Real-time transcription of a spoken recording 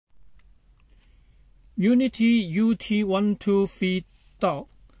Uni-T Ut123D.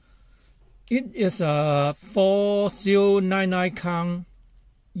 It is a 4099COUNT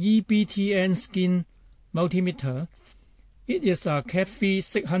Ebtn skin multimeter. It is a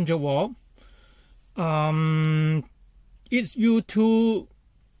CATIII600V. It's U2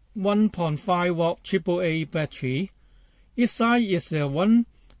 1.5V AAA battery. Its size is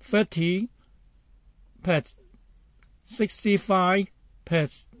 130 per 65 per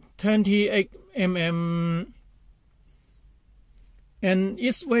 28 mm, and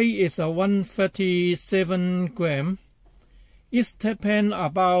its weight is 137 grams. Its tapen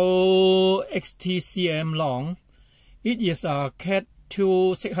about 60 cm long. It is a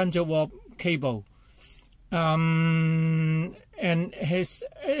CATIII600V cable, and it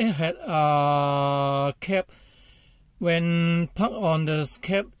had a cap. When put on the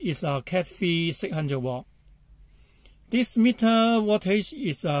cap is a CATIII600V. This meter voltage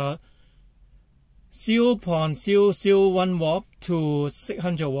is 0.001V to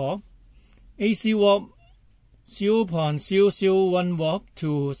 600V. AC volt 0.001V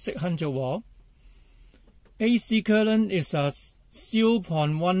to 600V. AC current is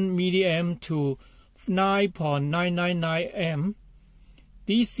 0.1 mA to 9.999 A.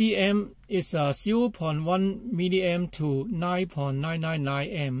 DCM is 0.1 mA to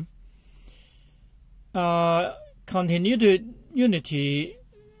 9.999 A. Continued unity,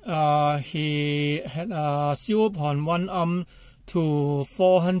 he had 0.1 ohm to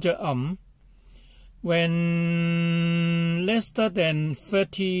 400 ohm. When less than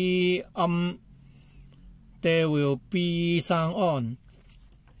 30 ohm, there will be sound on.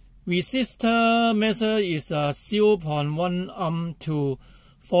 Resistor measure is 0.1 ohm to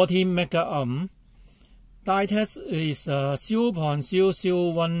 40 mega ohm. Die test is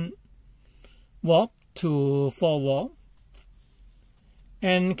 0.001 watt to 4V.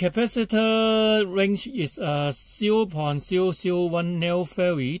 And capacitor range is 0.001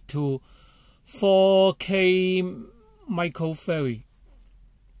 nanofarad to 4K microfarad.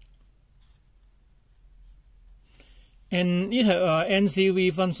 And it has a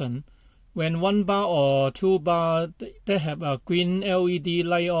NCV function. When 1 bar or 2 bar, they have a green LED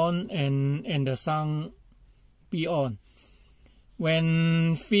light on and the sound be on.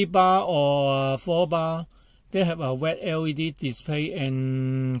 When 3 bar or 4 bar, they have a red LED display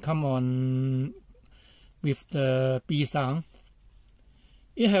and come on with the B sound.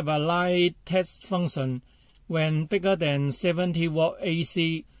 It have a light test function. When bigger than 70V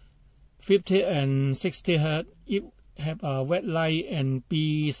AC, 50 and 60 Hz, it have a red light and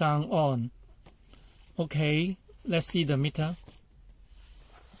B sound on. Okay, let's see the meter.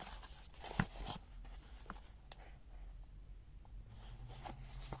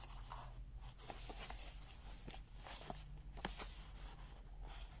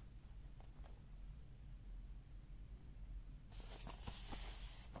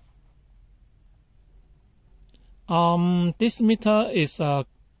 This meter is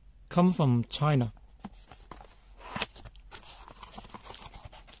come from China.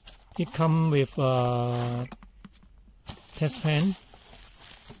 It comes with a test pen,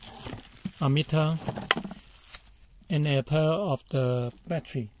 a meter, and a pair of the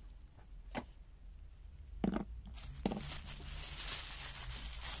battery.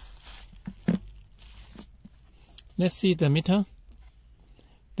 Let's see the meter.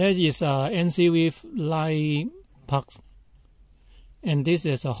 There is a NCV light plug, and this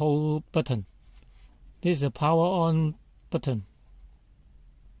is a whole button. This is a power on button.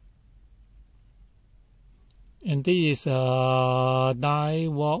 And this is a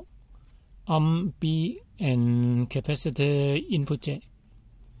DIODE, ohm, B, and capacitor input jack.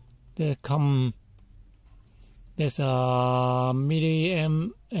 There's a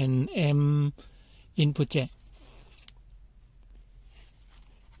milliamp and amp input jack.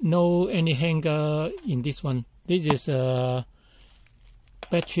 No any hanger in this one. This is a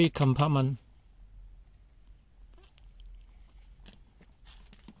battery compartment.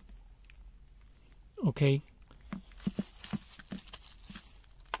 Okay.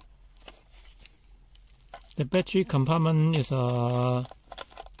 The battery compartment is a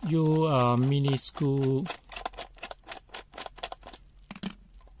mini screw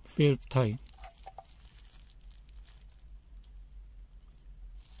field type.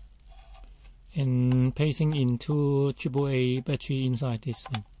 And placing into AAA battery inside this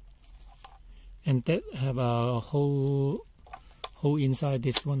one. And that have a hole inside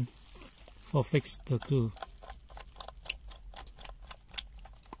this one for fix the glue.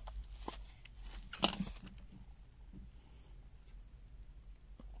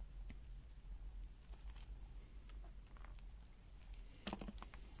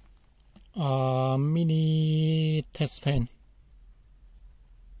 mini test pen.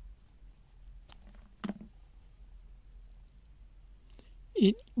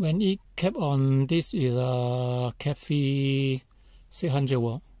 When it cap on, this is a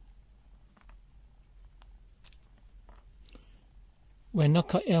CATIII600V. When not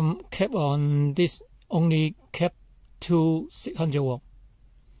cap on, this only cap to 600V.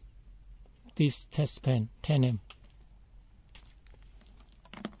 This test pen 10M.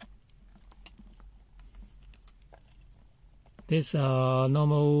 This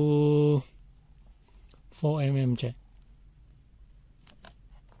normal 4mm jack.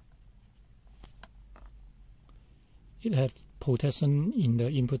 It has protection in the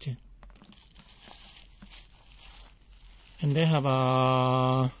input jack. And they have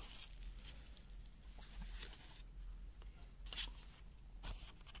a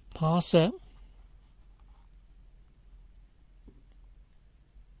power set.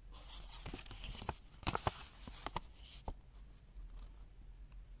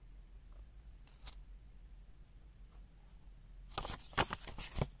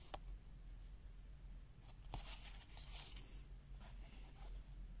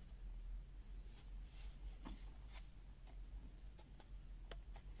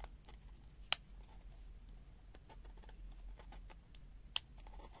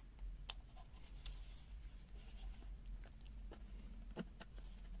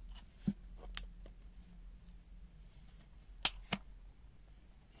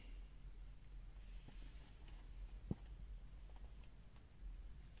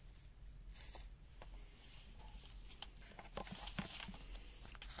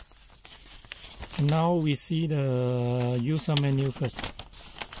 Now we see the user menu first,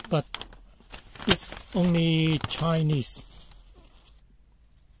 but it's only Chinese.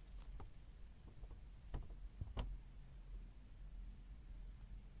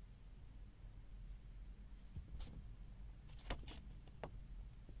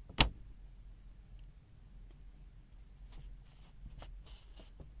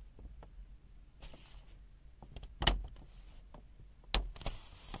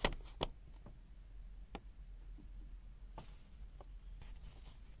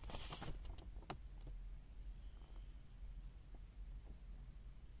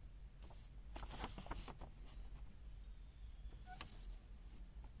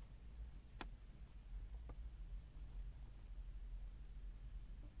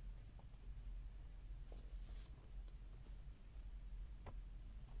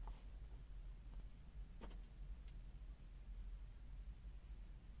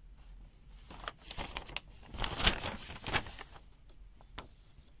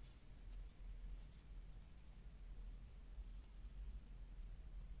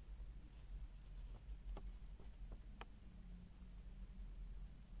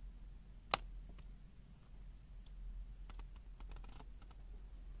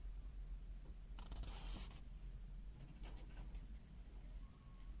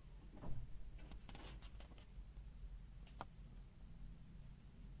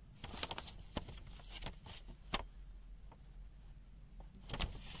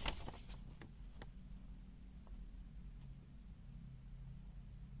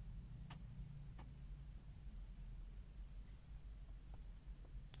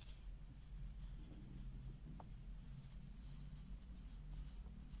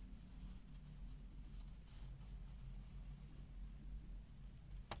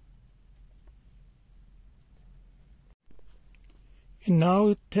 And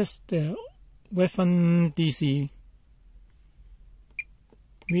now test the weapon DC.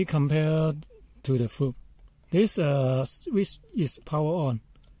 We compare to the foot. This switch is power on.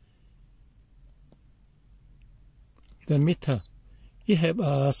 The meter, it have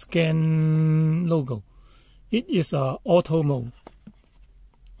a scan logo. It is a auto mode.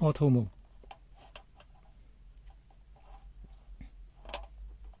 Auto mode.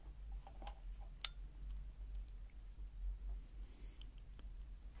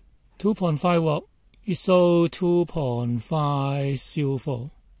 (2.5 W) ISO 2.5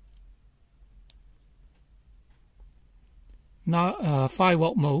 silver. Now 5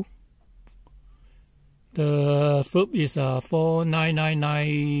 W mode. The flip is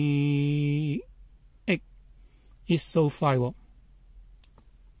 49998 ISO 5 W.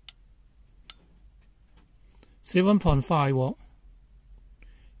 7.5 W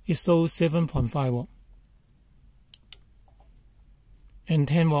ISO 7.5 W. And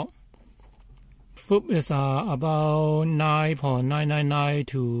 10 W. Flip is about 9.999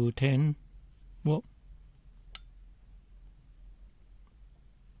 to 10 W.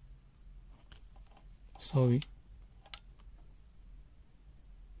 Sorry.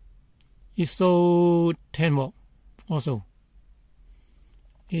 It's so 10 watt also.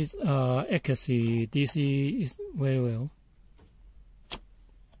 Its accuracy DC is very well.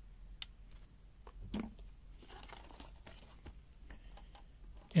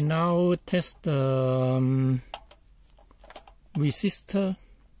 And now test the resistor.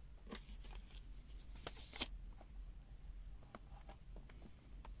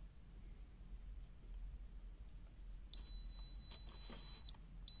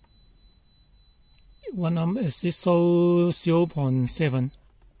 One ohm is so 0.7.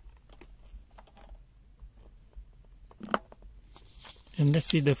 And let's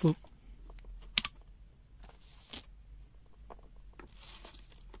see the foot.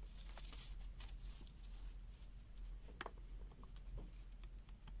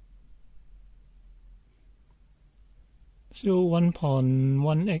 So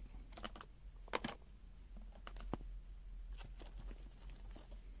 1.18.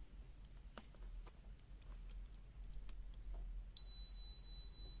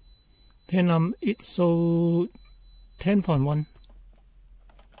 Then it's so 10.1.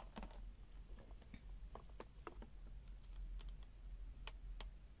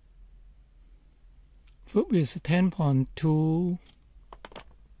 Foot is 10.2.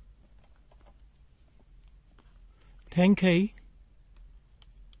 10K.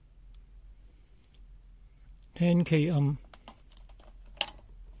 10K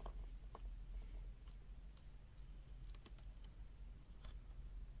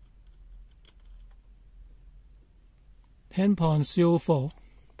 $10.04.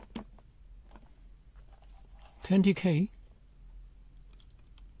 20K.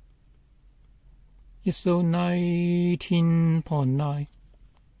 It's so 19.9.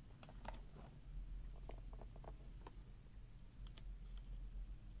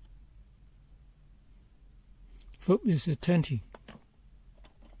 Foot is 20.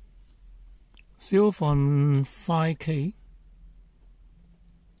 0.5K.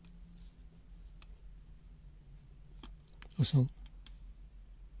 Also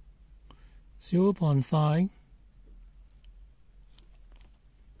 0.5.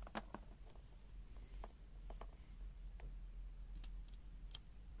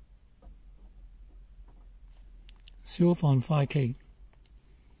 0.5K.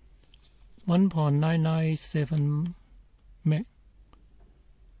 1.997 meg.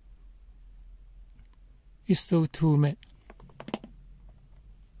 It's still 2 meg.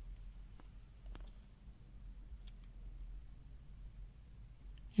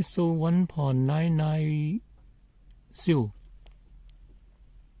 It's still 1.990.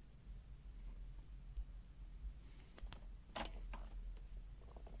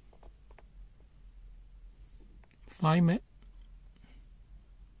 5 meg.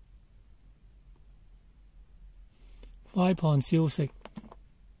 5.06.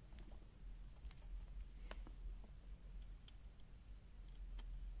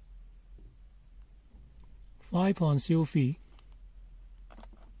 5.03.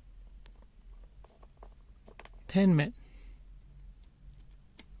 10 meg.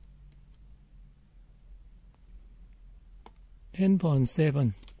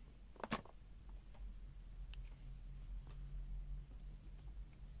 10.7.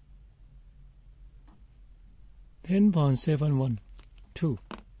 10.71. 2.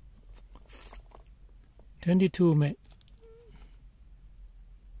 22 meg.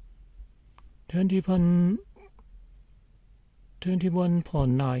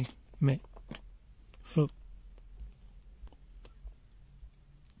 21.9 meg. Foot.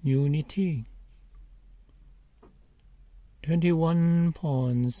 Uni-T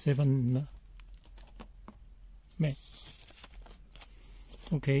 21.7 meg.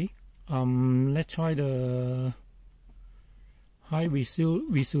 Okay. Let's try the high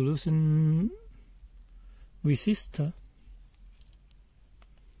resolution resistor.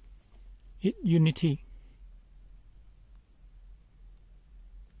 Uni-T.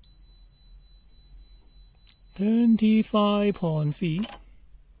 $25.3.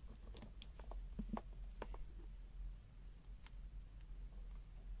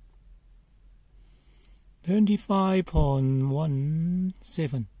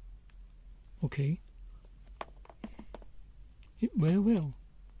 25.17. Okay. It very well.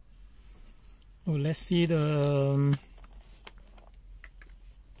 Oh, let's see the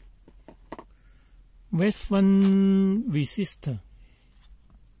resistor resistor.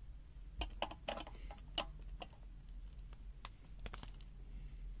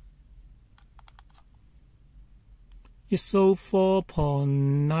 It's so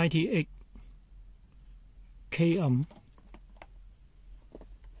 4.98 K ohm.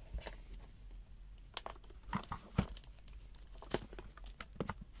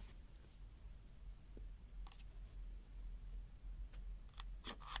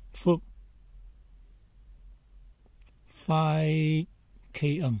 5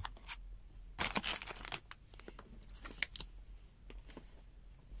 kΩ.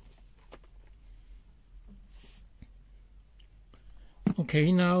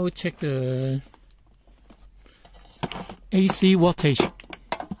 Okay, now check the AC voltage.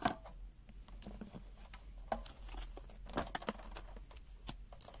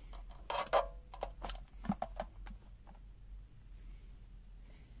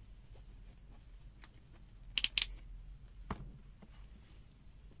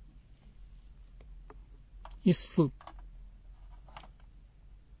 It's full.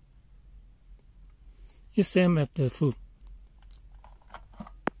 It's same at the full.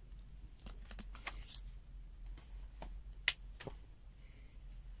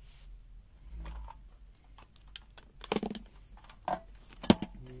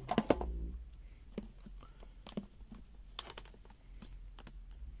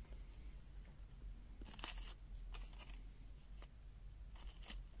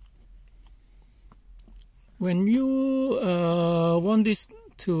 When you want this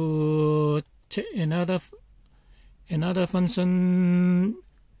to check another function,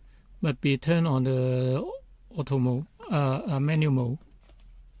 must be turned on the auto mode, manual mode.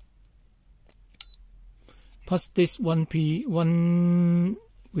 Plus this one we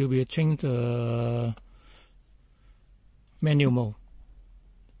will change the manual mode.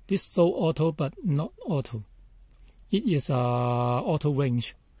 This so auto but not auto. It is auto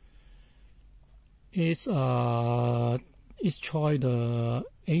range. It's try the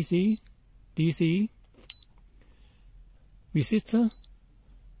AC, DC, resistor,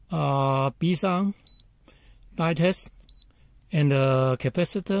 B-sound, die test, and the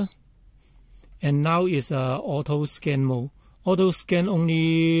capacitor. And now is auto scan mode. Auto scan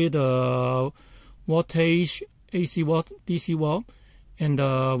only the voltage, AC volt, DC volt, and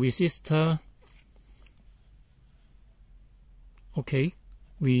the resistor. Okay.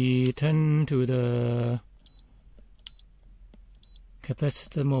 We turn to the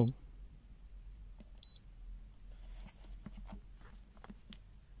capacitor mode.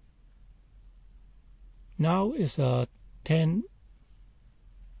 Now it's 10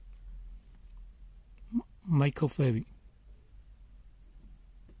 microfarad.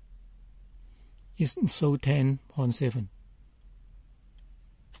 It's so 10.7.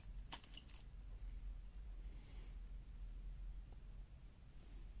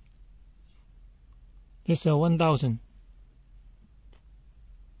 It's 1000.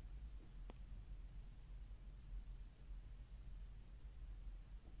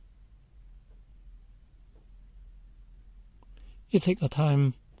 It takes a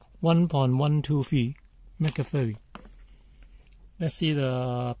time 1.123 megafarad. Let's see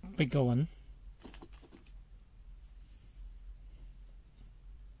the bigger one.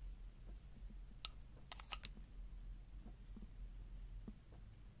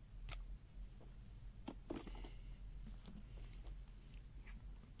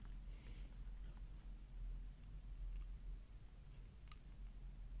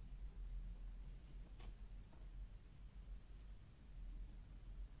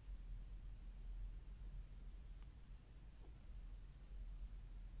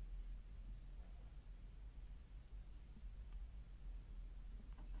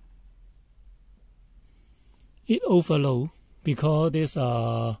 It overload because this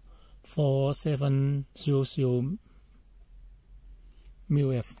 4700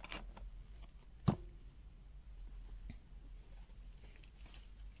 μF.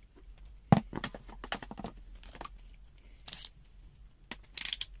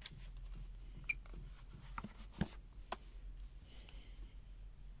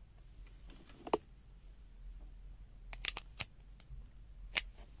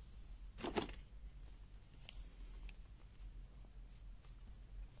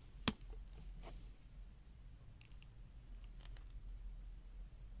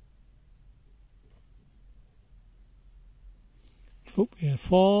 We have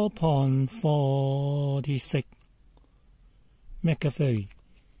 4.46 megafarad.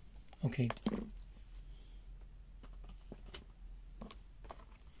 Okay.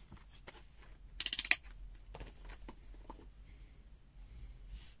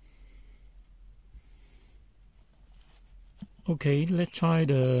 Okay, let's try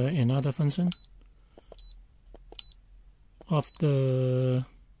another function of the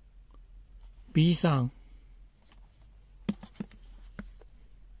B-sound.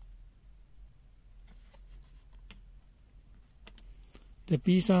 The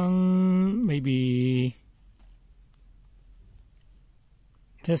B-sound maybe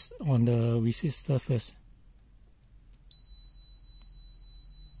test on the resistor first.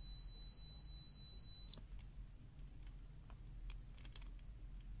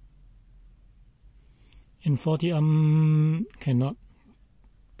 in 40 ohm cannot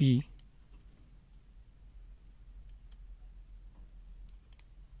be.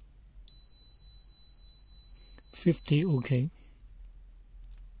 $50 okay.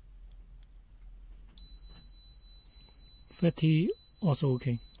 30 also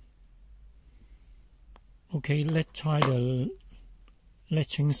okay. Okay, let's try the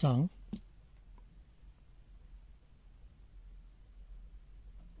latching sound.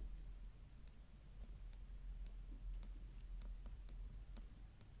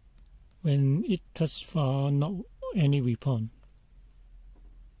 When it touches far, not any response.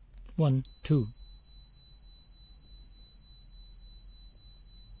 1, 2.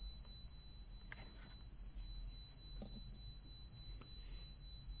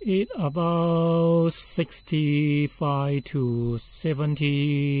 It about 65 to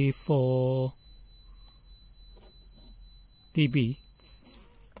 74 dB.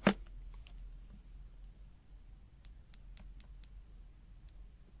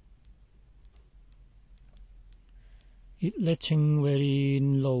 It latching very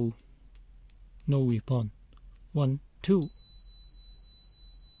low, no response. 1, 2.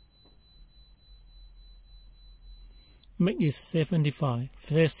 Make it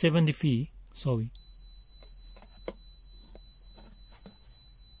 73, sorry.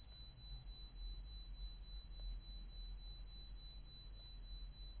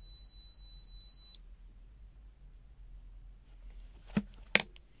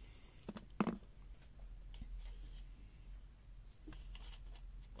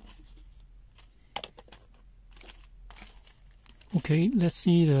 Okay, let's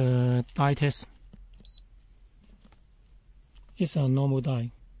see the die test. It's a normal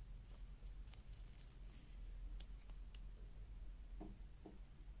die.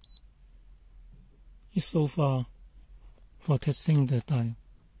 It's so far for testing the die.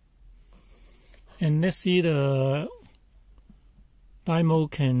 And let's see the die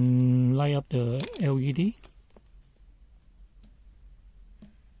mode can light up the LED.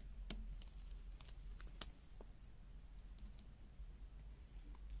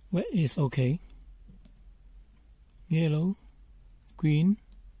 Red is okay. Yellow, green,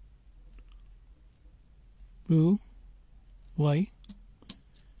 blue, white.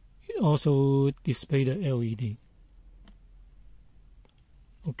 It also displays the LED.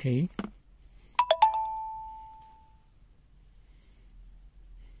 Okay.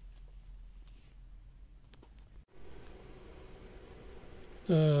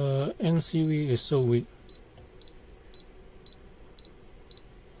 The N series is so weak.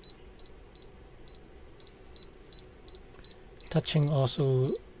 Touching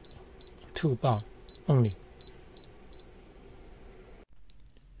also 2 bar only.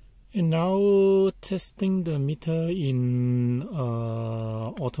 And now testing the meter in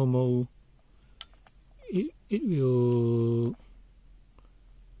auto mode. It will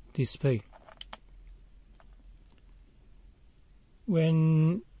display.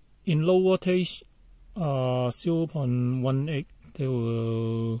 When in low voltage 0.18, there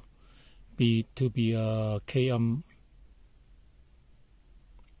will be km.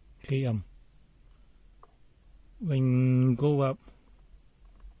 When go up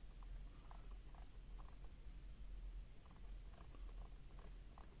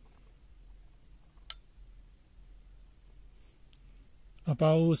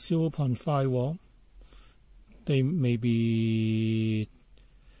about 0.5 watt, they may be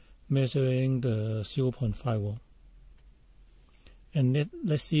measuring the 0.5 watt. And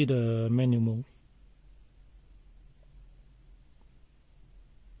let's see the manual mode.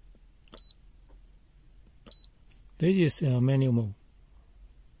 This is a manual mode.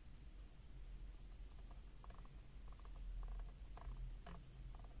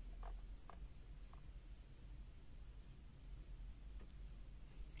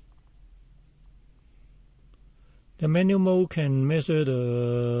 The manual mode can measure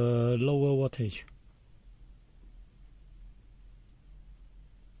the lower voltage.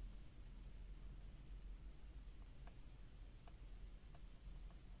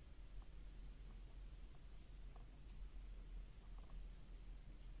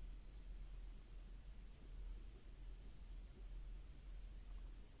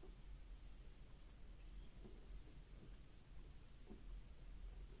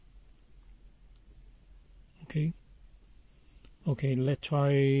 Okay, let's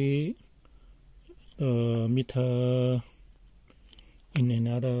try the meter in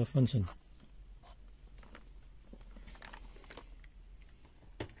another function.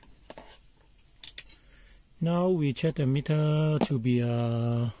 Now we check the meter to be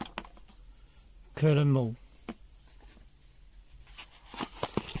a current mode.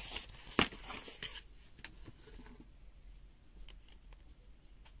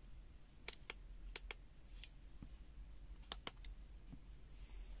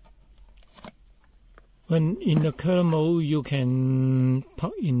 When in the current mode, you can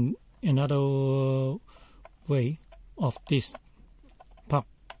plug in another way of this plug.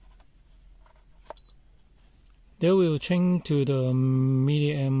 They will change to the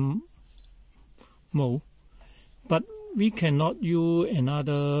milliamp mode, but we cannot use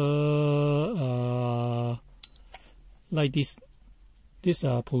another like this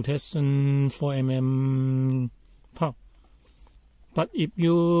protection 4mm plug. But if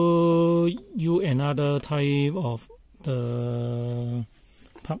you use another type of the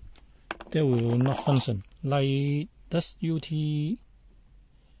plug, they will not function. Like this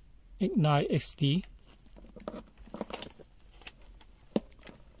UT123D.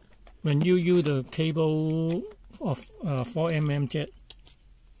 When you use the cable of 4mm jet,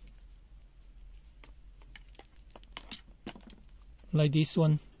 like this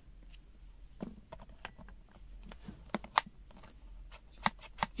one,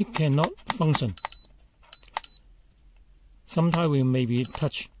 it cannot function. Sometimes we may be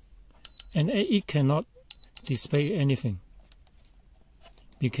touched, and it cannot display anything.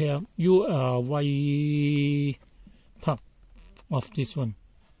 Because you are white part of this one.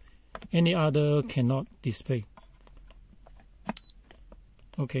 Any other cannot display.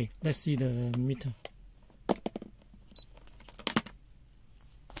 Okay, let's see the meter.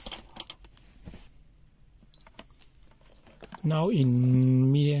 Now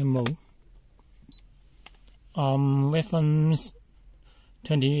in medium mode, reference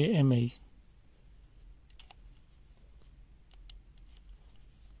 20 mA.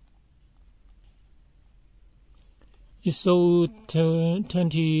 It's so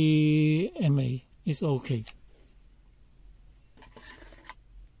 20 mA is okay.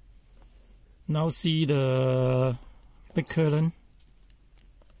 Now see the big current.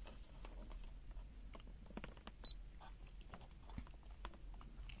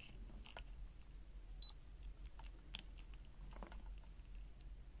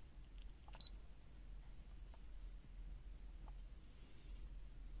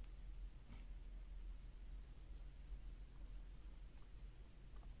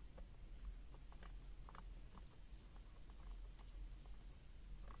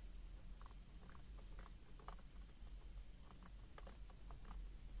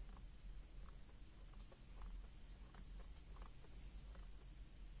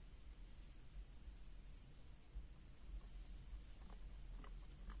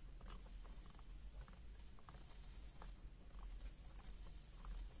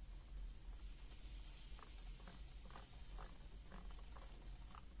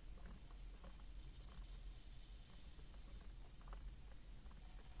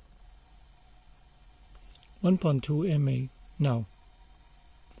 .2 mA now.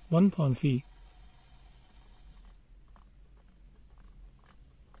 1.3.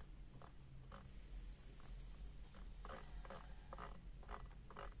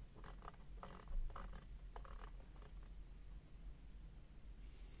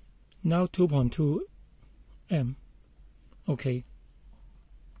 Now 2.2 M. Okay.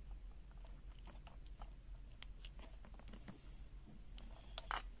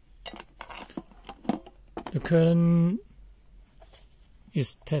 The current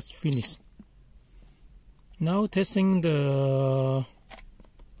is test finished. Now testing the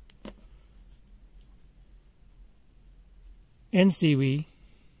NCV.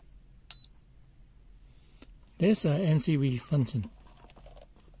 There's a NCV function.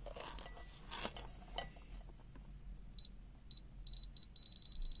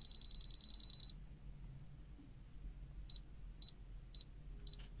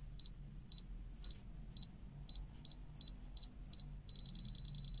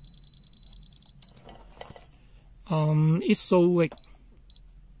 It's so weak,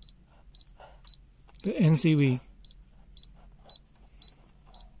 the NCV.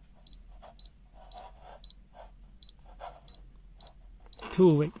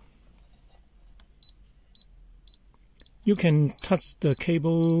 Too weak. You can touch the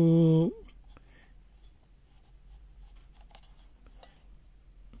cable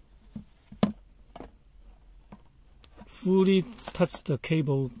fully touch the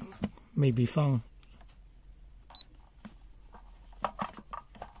cable may be found.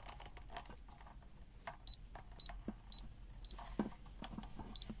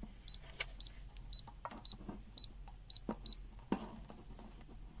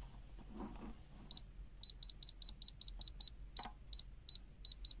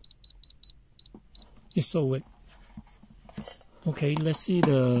 It's so wet. Okay, let's see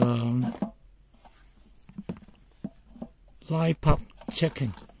the light pop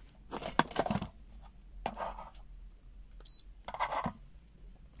checking.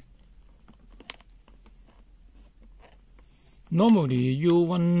 Normally,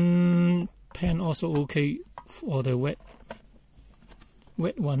 U1 pen also okay for the wet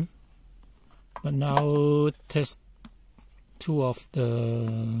one, but now test two of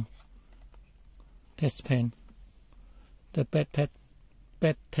the test pen. The bad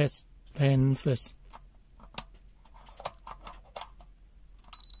test pen first.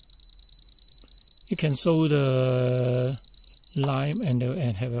 You can show the line and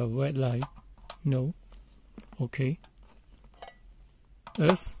have a red line. No. Okay.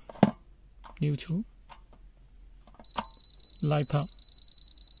 Earth, neutral, light part.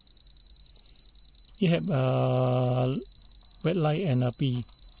 You have a red light and a B.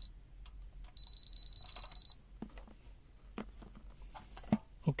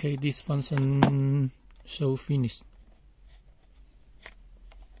 Okay, this function so finished.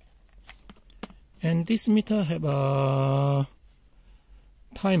 And this meter have a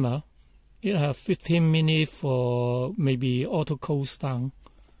timer. It have 15 minutes for maybe auto close down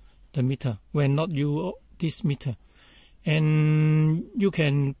the meter when not use this meter. And you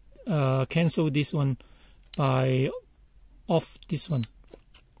can cancel this one by off this one.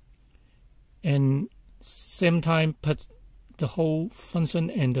 And same time put the whole function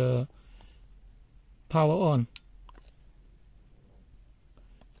and the power on.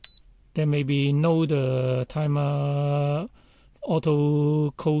 There may be no the timer auto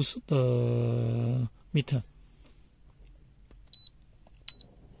close the meter.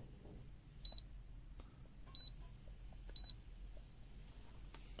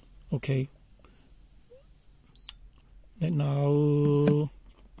 Okay. Let's now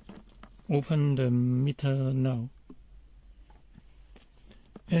open the meter now.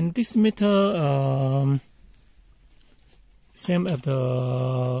 And this meter same as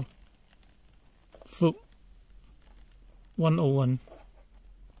the 101.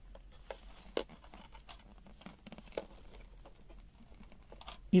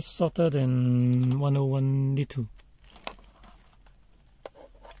 It's shorter than 101 little.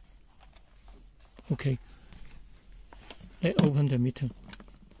 Okay. Let's open the meter.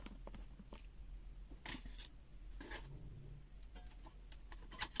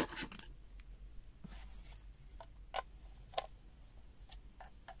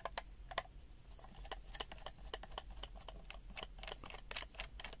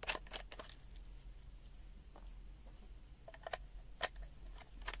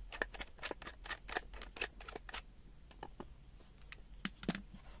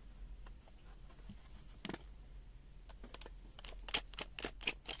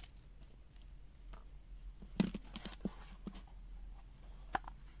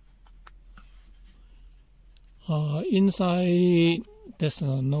 Inside there's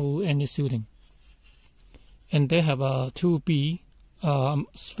no any shielding, and they have a 2B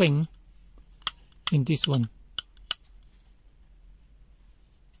spring in this one.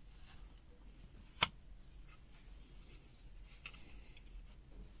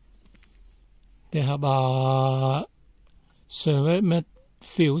 They have a ceramic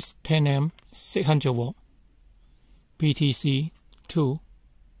fuse 10 600 W PTC 2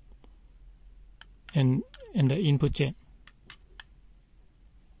 and the input jack.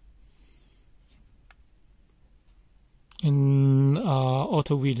 In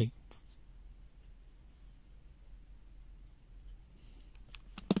auto relay.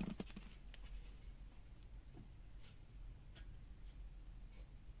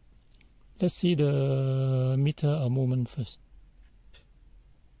 Let's see the meter a moment first.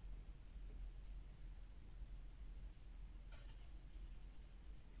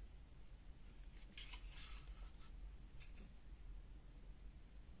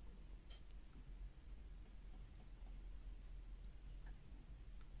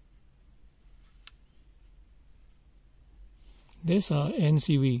 This is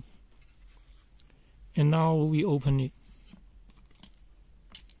NCV, and now we open it.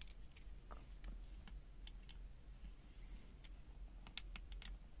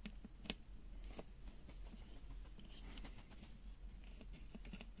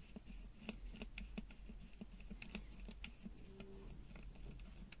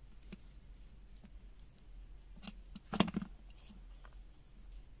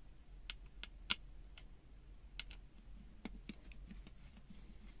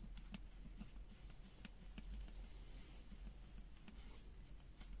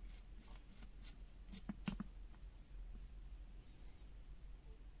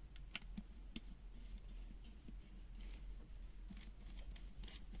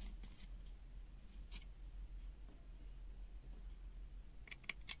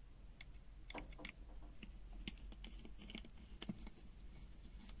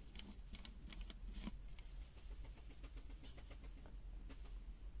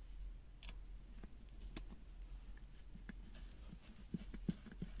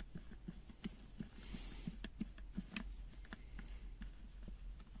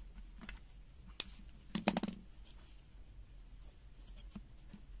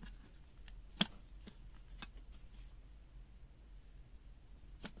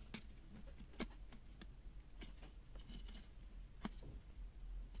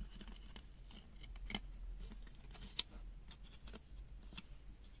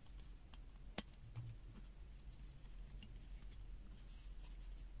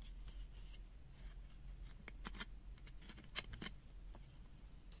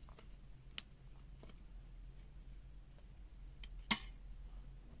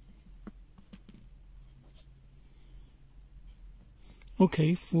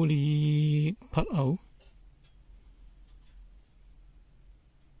 Okay, fully put out.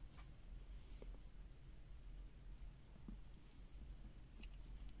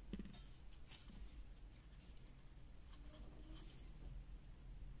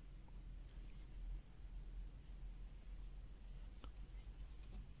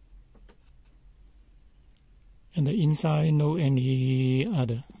 And the inside no any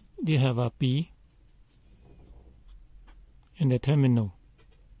other. They have a B and a terminal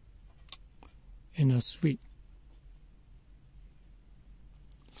and a switch.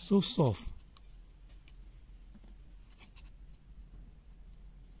 So soft.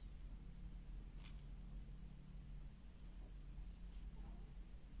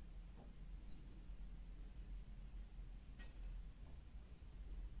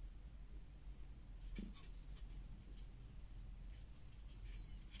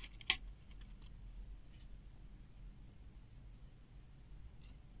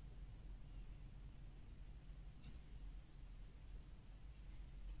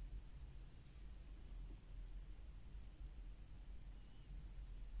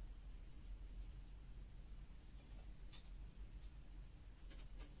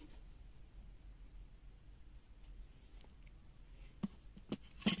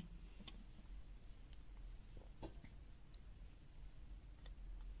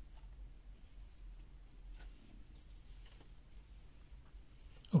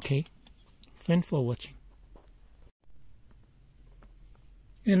 Okay, thanks for watching.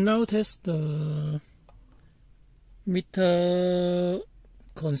 And now test the meter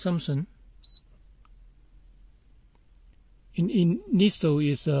consumption. In initial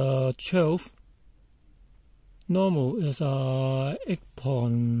is 12, normal is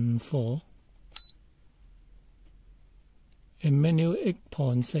 8.4, and manual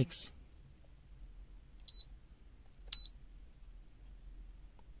 8.6.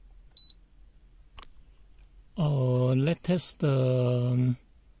 Let's test the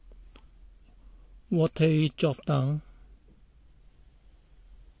voltage drop down.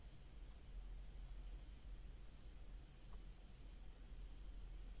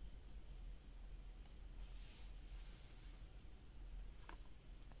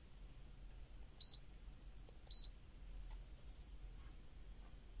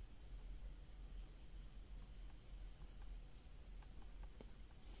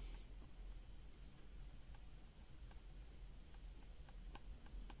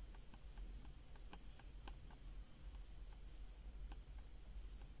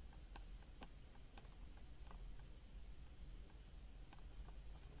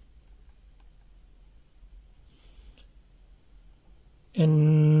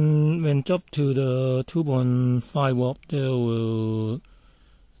 And when dropped to the 2.5 watt,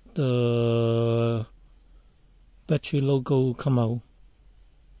 the battery logo come out,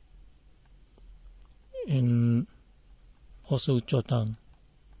 and also drop down.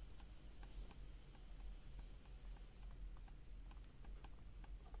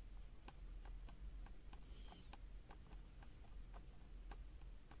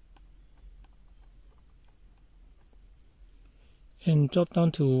 And drop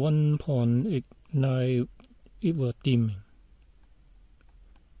down to 1.89, it was dimming.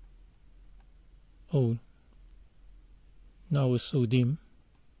 Oh, now it's so dim.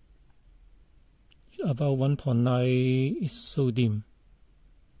 About 1.9 is so dim.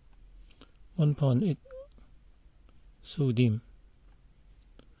 1.8 so dim.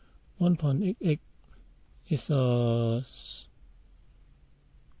 1.88 is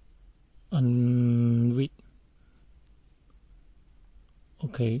unread.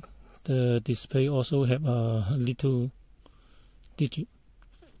 Okay, the display also have a little digit.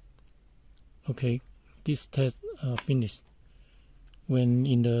 Okay, this test finished. When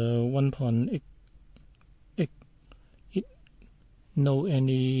in the 1.8, it no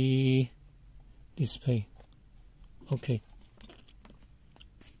any display. Okay.